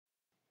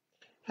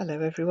Hello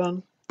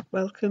everyone,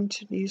 welcome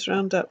to News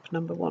Roundup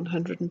number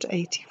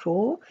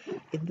 184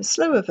 in the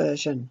slower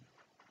version.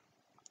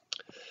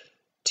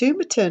 2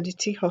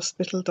 maternity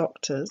hospital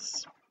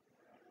doctors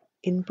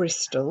in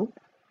Bristol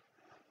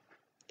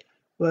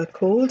were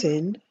called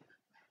in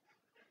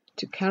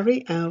to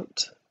carry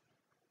out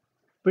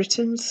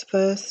Britain's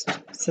first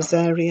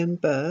caesarean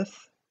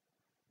birth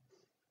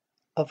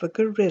of a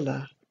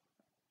gorilla.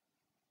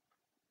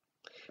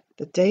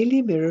 The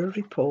Daily Mirror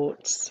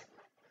reports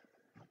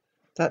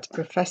that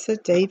Professor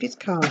David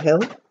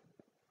Cahill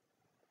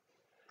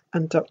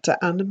and Dr.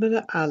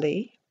 Anamana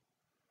Ali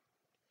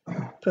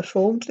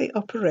performed the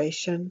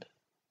operation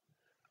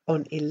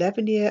on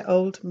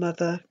 11-year-old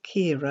mother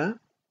Kira,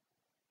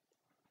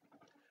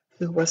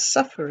 who was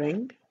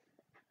suffering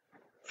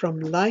from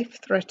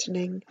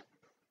life-threatening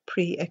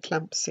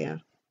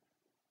preeclampsia.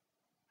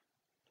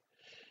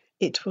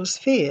 It was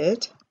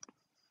feared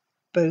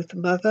both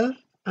mother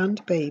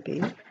and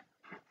baby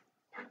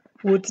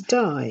would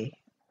die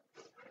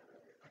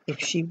if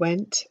she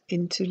went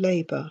into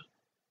labour,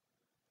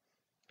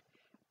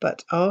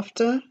 but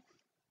after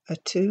a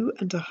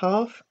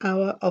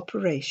 2.5-hour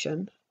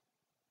operation,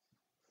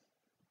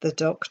 the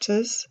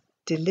doctors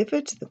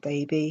delivered the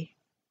baby,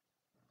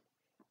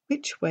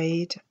 which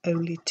weighed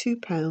only 2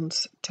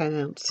 pounds 10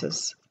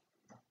 ounces.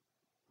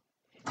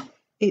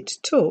 It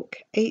took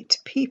 8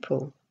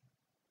 people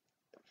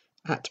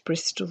at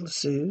Bristol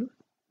Zoo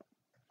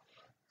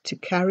to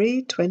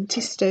carry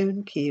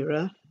 20-stone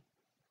Kira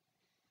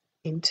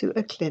into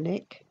a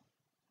clinic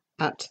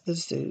at the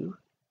zoo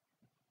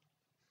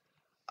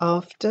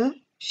after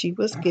she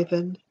was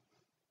given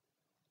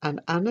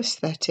an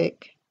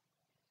anaesthetic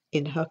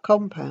in her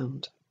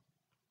compound.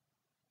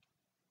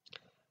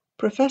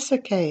 Professor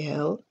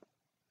Cahill,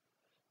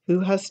 who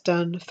has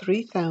done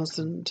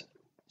 3,000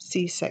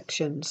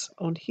 C-sections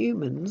on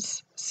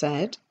humans,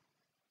 said,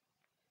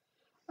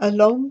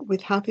 "Along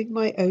with having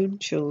my own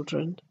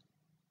children,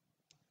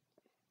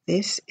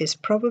 this is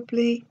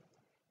probably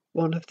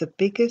one of the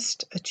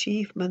biggest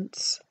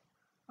achievements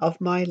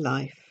of my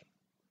life,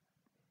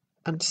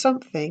 and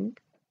something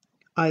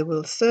I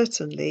will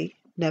certainly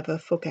never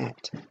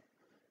forget.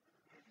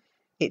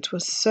 It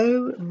was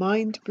so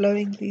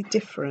mind-blowingly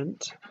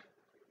different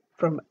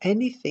from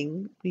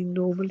anything we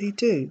normally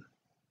do.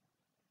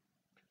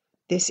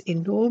 This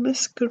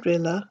enormous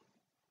gorilla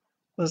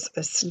was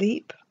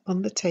asleep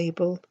on the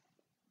table,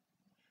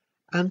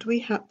 and we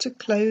had to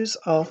close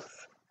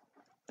off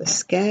the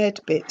scared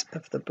bit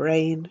of the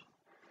brain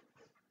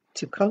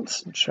to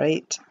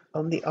concentrate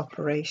on the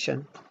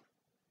operation."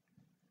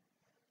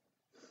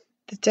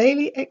 The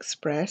Daily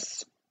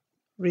Express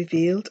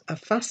revealed a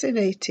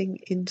fascinating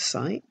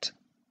insight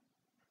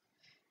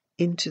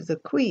into the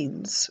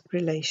Queen's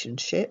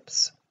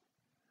relationships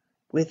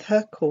with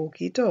her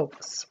corgi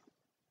dogs.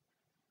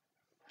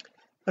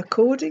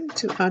 According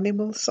to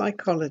animal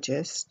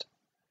psychologist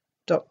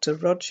Dr.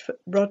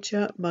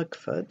 Roger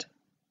Mugford,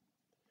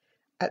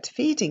 at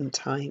feeding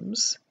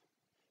times,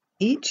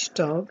 each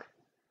dog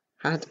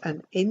had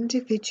an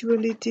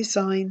individually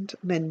designed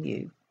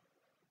menu,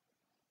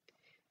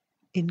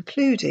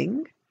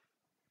 including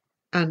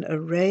an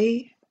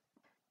array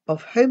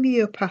of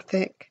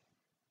homeopathic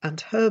and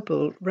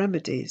herbal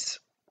remedies.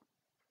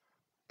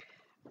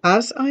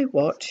 As I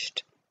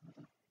watched,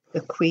 the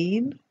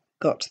Queen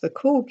got the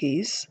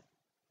corgis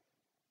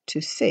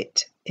to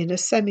sit in a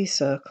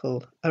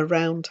semicircle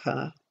around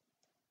her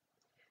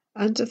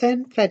and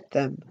then fed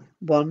them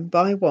one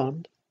by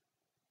one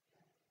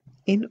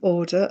in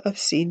order of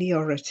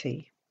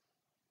seniority.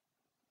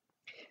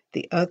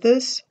 The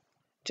others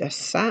just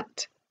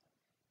sat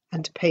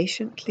and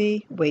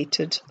patiently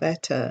waited their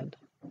turn.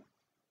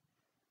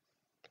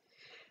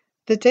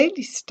 The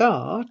Daily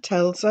Star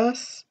tells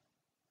us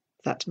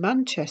that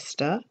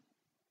Manchester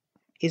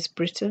is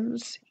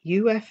Britain's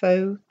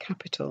UFO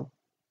capital.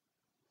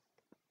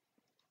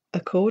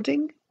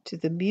 According to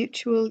the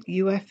Mutual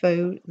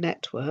UFO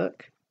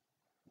Network,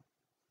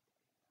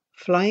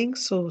 flying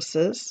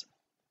saucers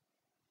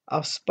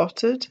are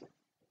spotted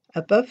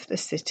above the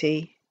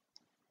city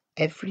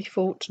every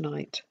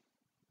fortnight.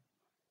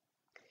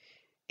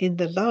 In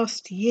the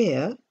last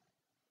year,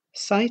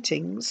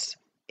 sightings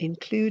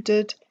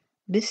included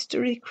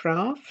mystery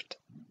craft,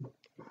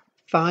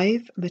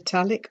 5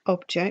 metallic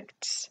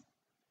objects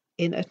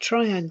in a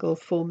triangle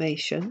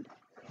formation,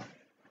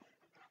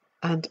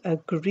 and a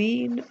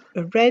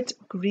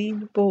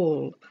red-green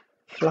ball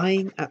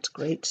flying at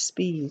great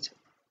speed.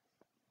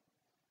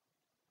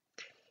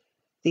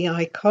 The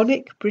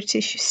iconic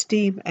British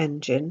steam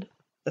engine,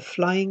 the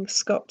Flying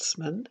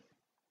Scotsman,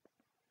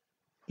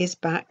 is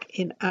back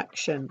in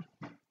action,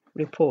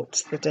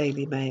 reports the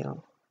Daily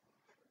Mail.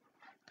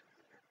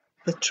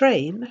 The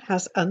train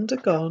has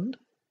undergone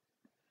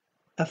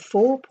a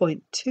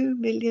 £4.2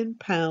 million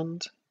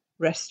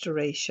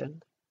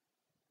restoration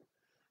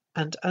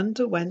and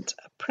underwent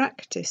a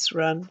practice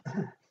run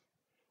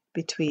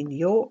between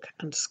York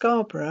and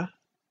Scarborough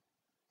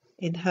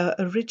in her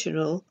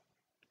original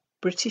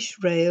British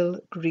Rail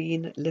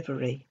green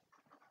livery.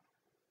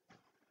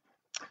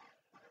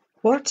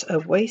 What a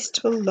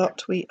wasteful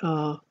lot we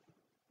are.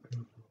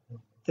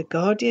 The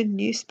Guardian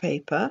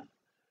newspaper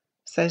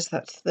says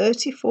that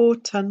 34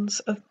 tons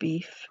of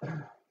beef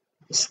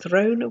is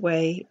thrown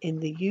away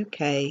in the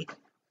UK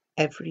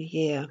every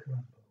year.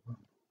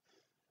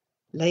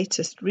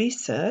 Latest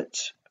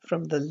research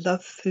from the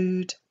Love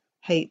Food,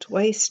 Hate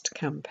Waste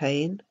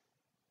campaign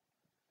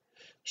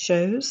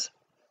shows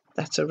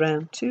that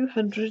around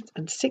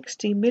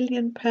 £260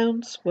 million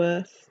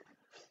worth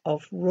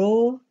of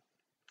raw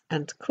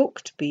and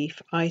cooked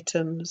beef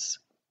items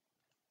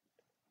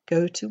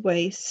go to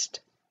waste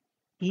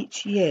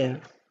each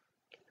year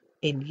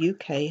in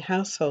UK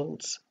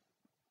households.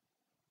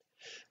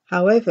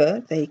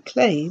 However, they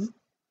claim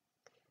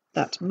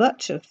that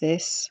much of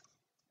this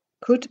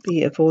could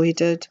be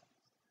avoided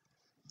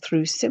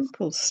through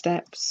simple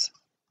steps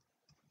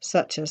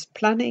such as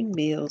planning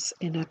meals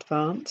in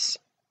advance,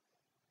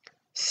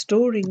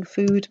 storing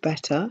food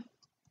better,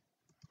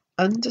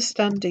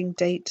 understanding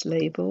date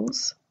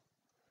labels,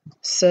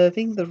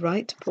 serving the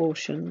right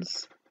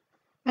portions,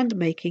 and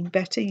making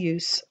better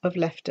use of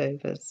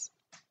leftovers.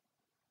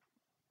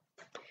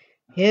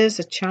 Here's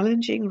a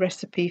challenging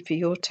recipe for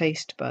your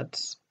taste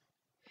buds.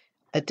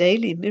 A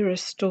Daily Mirror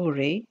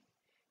story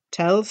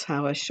tells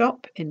how a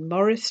shop in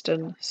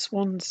Morriston,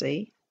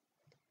 Swansea,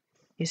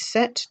 is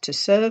set to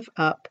serve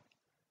up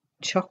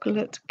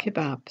chocolate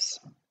kebabs.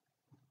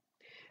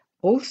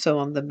 Also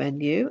on the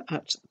menu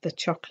at the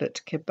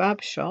chocolate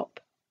kebab shop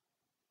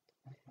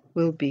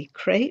will be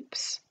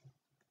crepes,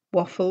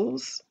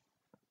 waffles,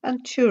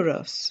 and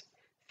churros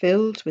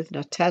filled with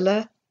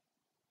Nutella,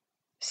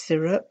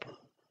 syrup,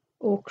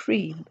 or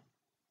cream,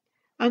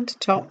 and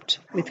topped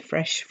with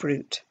fresh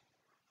fruit.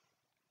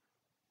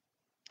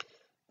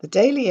 The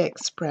Daily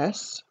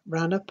Express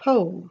ran a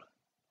poll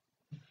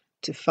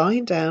to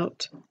find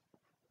out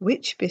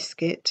which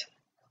biscuit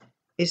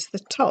is the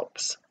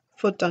tops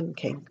for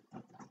dunking,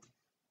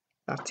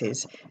 that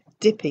is,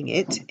 dipping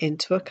it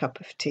into a cup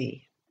of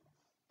tea.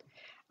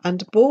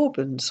 And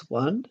Bourbons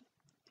won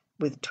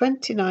with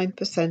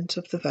 29%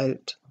 of the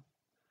vote,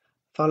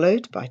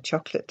 followed by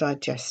chocolate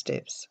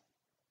digestives.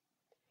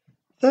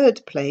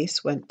 Third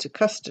place went to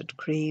custard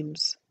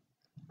creams,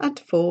 and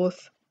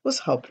fourth was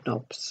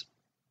hobnobs.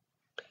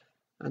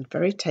 And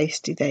very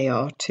tasty they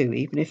are too,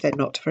 even if they're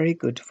not very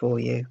good for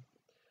you.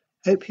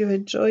 Hope you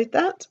enjoyed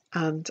that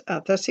and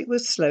that it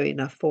was slow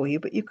enough for you,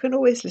 but you can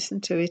always listen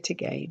to it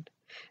again.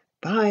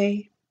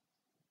 Bye.